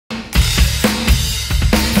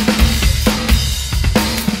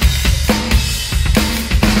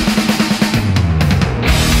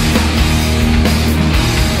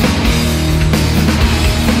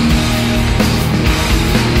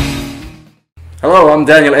Hello, I'm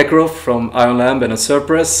Daniel Ekeroth from Iron Lamb and a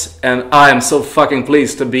Surpress, and I am so fucking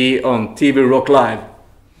pleased to be on TV Rock Live.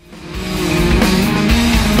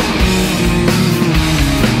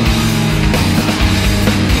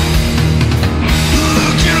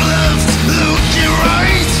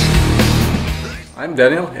 I'm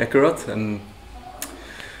Daniel Ekeroth, and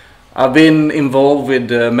I've been involved with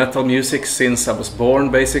metal music since I was born,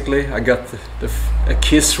 basically. I got a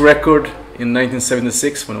Kiss record in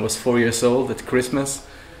 1976 when I was 4 years old at Christmas,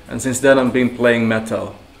 and since then I've been playing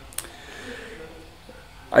metal.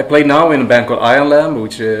 I play now in a band called Iron Lamb,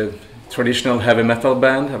 which is a traditional heavy metal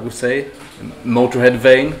band, I would say, Motorhead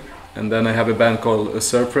vein, and then I have a band called A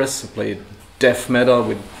Surpress. I play death metal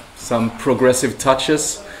with some progressive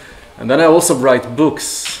touches, and then I also write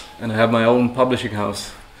books, and I have my own publishing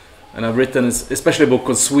house, and I've written especially a book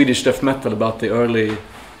called Swedish Death Metal about the early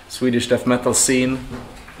Swedish death metal scene.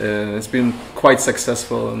 It's been quite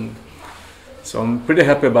successful, and so I'm pretty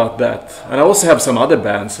happy about that. And I also have some other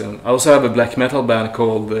bands, and I also have a black metal band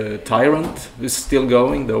called Tyrant, who's still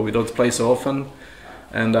going, though we don't play so often.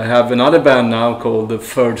 And I have another band now called the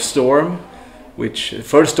Third Storm, which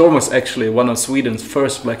Third Storm was actually one of Sweden's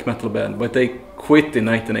first black metal band, but they quit in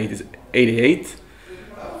 1988.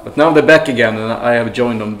 But now they're back again, and I have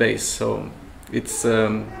joined on bass, so it's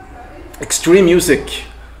extreme music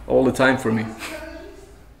all the time for me.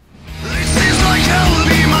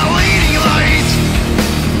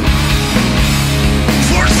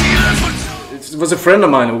 It was a friend of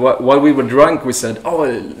mine, while we were drunk, we said, oh,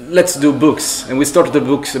 let's do books, and we started the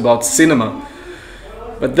books about cinema.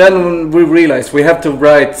 But then we realized we have to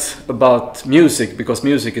write about music, because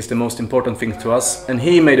music is the most important thing to us. And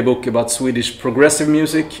he made a book about Swedish progressive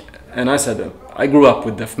music, and I said, I grew up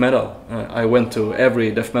with death metal. I went to every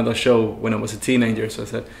death metal show when I was a teenager, so I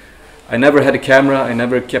said, I never had a camera, I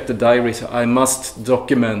never kept a diary, so I must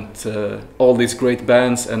document all these great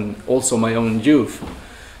bands and also my own youth.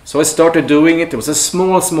 So I started doing it. It was a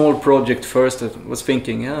small project first. I was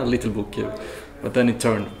thinking, yeah, a little book, but then it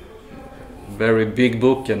turned very big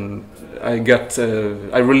book, and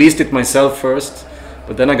I released it myself first,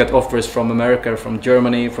 but then I got offers from America, from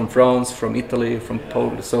Germany, from France, from Italy, from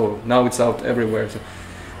Poland, so now it's out everywhere. So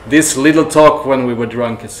this little talk when we were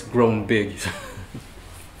drunk has grown big.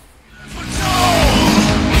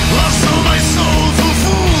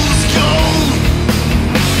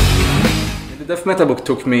 The death metal book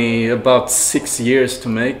took me about 6 years to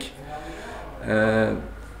make.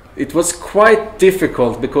 It was quite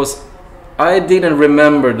difficult because I didn't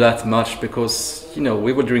remember that much, because you know,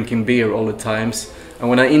 we were drinking beer all the times, and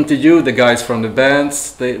when I interviewed the guys from the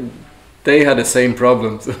bands, they had the same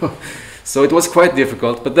problems. So it was quite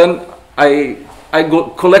difficult. But then I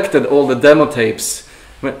collected all the demo tapes.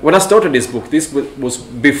 When I started this book, this was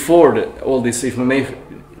before all this information.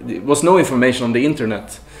 There was no information on the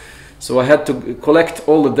internet, so I had to collect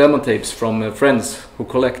all the demo tapes from friends who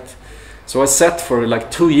collect. So I sat for like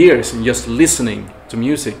 2 years just listening to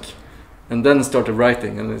music, and then started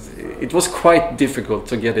writing, and it was quite difficult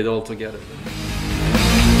to get it all together.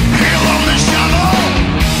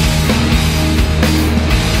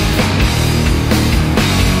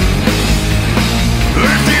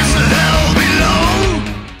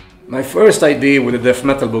 My first idea with the death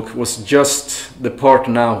metal book was just the part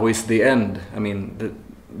now who is the end. I mean,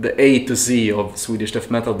 the A to Z of Swedish death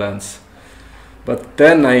metal bands. But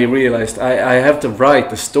then I realized I have to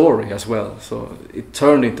write a story as well, so it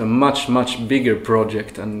turned into a much bigger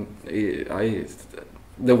project, and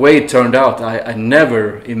the way it turned out, I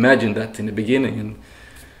never imagined that in the beginning, and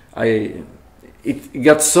it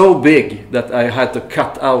got so big that I had to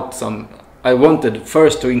cut out some. I wanted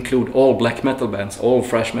first to include all black metal bands, all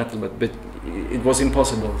thrash metal, but it was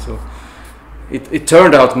impossible, so it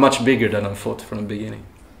turned out much bigger than I thought from the beginning.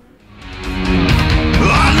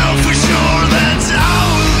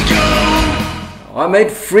 I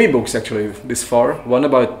made 3 books actually this far. One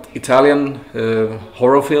about Italian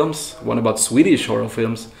horror films, one about Swedish horror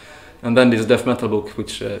films, and then this death metal book,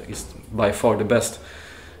 which is by far the best.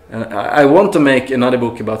 I want to make another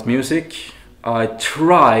book about music. I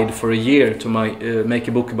tried for a year to make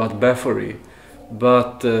a book about Bathory,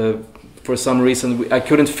 but for some reason I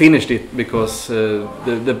couldn't finish it, because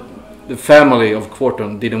the family of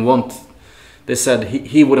Quarton didn't want. They said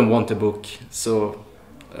he wouldn't want a book, so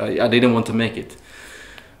I didn't want to make it.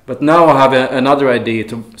 But now I have another idea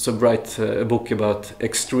to write a book about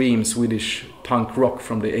extreme Swedish punk rock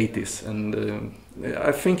from the 80s, and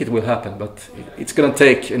I think it will happen, but it's gonna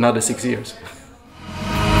take another 6 years.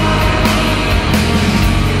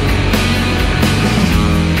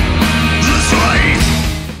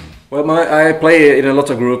 Well, I play in a lot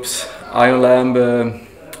of groups. Iron Lamb,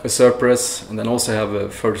 a Surpress, and then also have a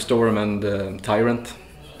First Storm and Tyrant,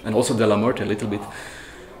 and also De La Morte a little bit.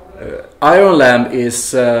 Iron Lamb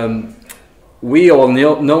is, we all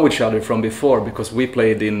know each other from before because we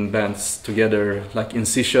played in bands together, like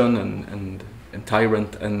Incision and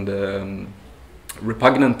Tyrant and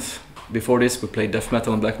Repugnant. Before this we played death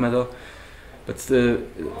metal and black metal. But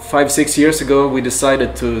 5-6 years ago we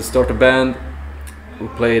decided to start a band. We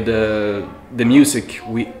played the music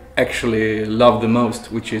we actually love the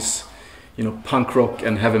most, which is, you know, punk rock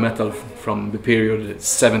and heavy metal from the period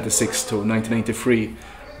 76 to 1983.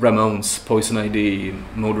 Ramones, Poison ID,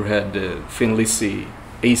 Motorhead, Thin Lizzy,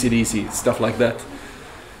 AC/DC, stuff like that.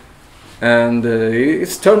 And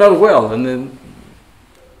it's turned out well, and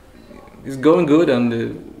it's going good,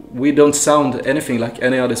 and we don't sound anything like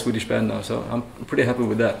any other Swedish band now, so I'm pretty happy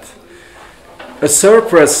with that. A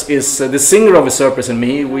Surpress is the singer of A Surpress and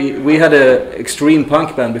me. We had an extreme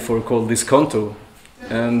punk band before called Disconto,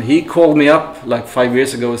 and he called me up like 5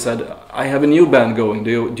 years ago and said, "I have a new band going.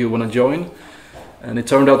 Do you want to join?" And it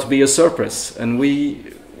turned out to be A Surpress, and we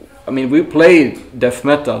play death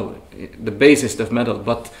metal. The bass is death metal,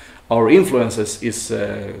 but our influences is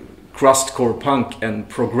crustcore punk and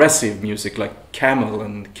progressive music like Camel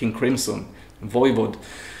and King Crimson, and Voivod.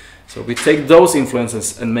 So we take those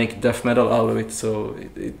influences and make death metal out of it. So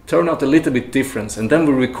it turned out a little bit different, and then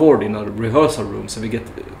we record in our rehearsal room, so we get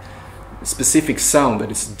a specific sound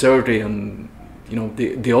that is dirty and, you know,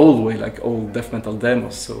 the old way, like old death metal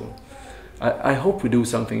demos. So I hope we do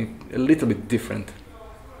something a little bit different.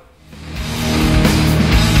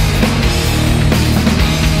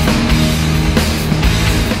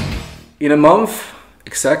 In a month,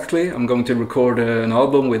 exactly, I'm going to record an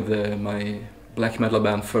album with my black metal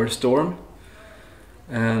band First Storm.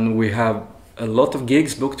 And we have a lot of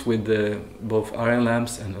gigs booked with both Iron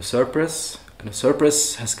Lambs and A Surpress. And A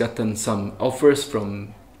Surpress has gotten some offers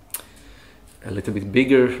from a little bit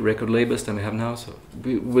bigger record labels than we have now, so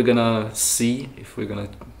we're gonna see if we're gonna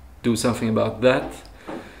do something about that.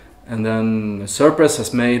 And then Surpress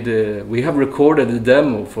has made, we have recorded the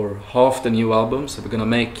demo for half the new album, so we're gonna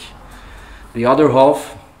make the other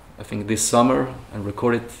half, I think this summer, and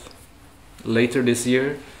record it later this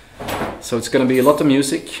year. So it's gonna be a lot of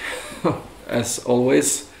music, as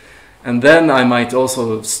always. And then I might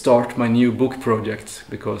also start my new book project,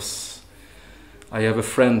 because I have a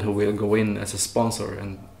friend who will go in as a sponsor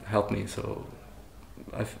and help me, so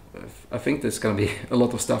I think there's gonna be a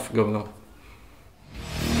lot of stuff going on.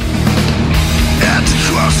 At the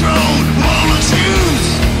crossroad, wanna choose,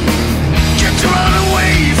 get to run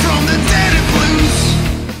away from the daddy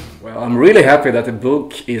blues. Well, I'm really happy that the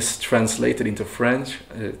book is translated into French.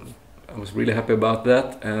 I was really happy about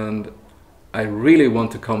that, and I really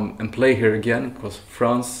want to come and play here again, because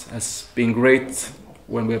France has been great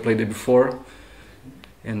when we played it before.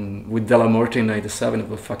 And with De La Morte in '97, it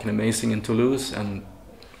was fucking amazing in Toulouse, and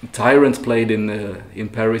Tyrant played in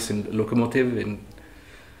Paris in Locomotive in,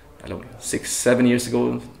 I don't know, 6-7 years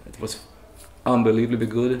ago. It was unbelievably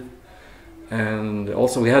good. And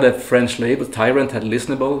also we had a French label. Tyrant had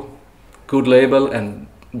Listenable, good label, and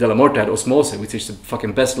De La Morte had Osmose, which is the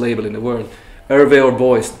fucking best label in the world. Hervé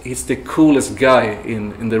Orbois, he's the coolest guy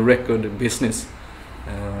in the record business.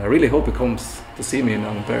 I really hope he comes to see me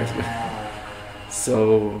now in Paris.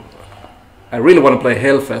 So I really want to play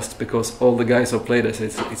Hellfest, because all the guys who played it,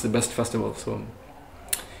 it's the best festival. So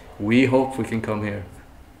we hope we can come here.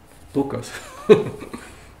 Book us.